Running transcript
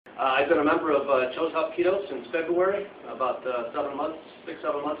I've been a member of Choe's HapKiDo since February, about 7 months,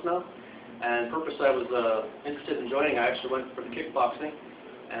 6-7 months now. And purpose I was interested in joining, I actually went for the kickboxing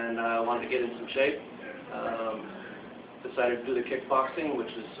and wanted to get in some shape. Decided to do the kickboxing, which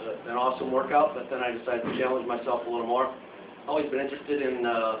is an awesome workout, but then I decided to challenge myself a little more. Always been interested in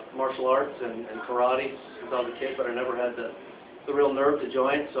martial arts and karate since I was a kid, but I never had the real nerve to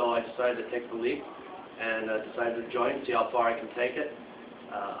join, so I decided to take the leap and decided to join, see how far I can take it.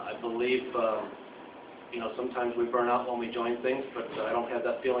 I believe, you know, sometimes we burn out when we join things, but I don't have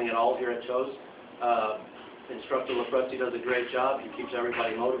that feeling at all here at Choe's. Instructor LaPresti does a great job. He keeps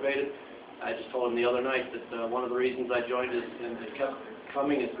everybody motivated. I just told him the other night that one of the reasons I joined and kept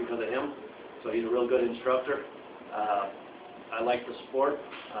coming is because of him. So he's a real good instructor. I like the sport.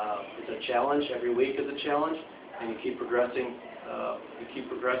 It's a challenge. Every week is a challenge, and you keep progressing.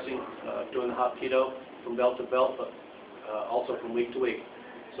 Doing the HapKiDo from belt to belt, but also from week to week.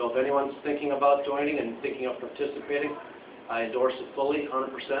 So if anyone's thinking about joining and thinking of participating, I endorse it fully,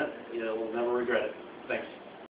 100%. You will never regret it. Thanks.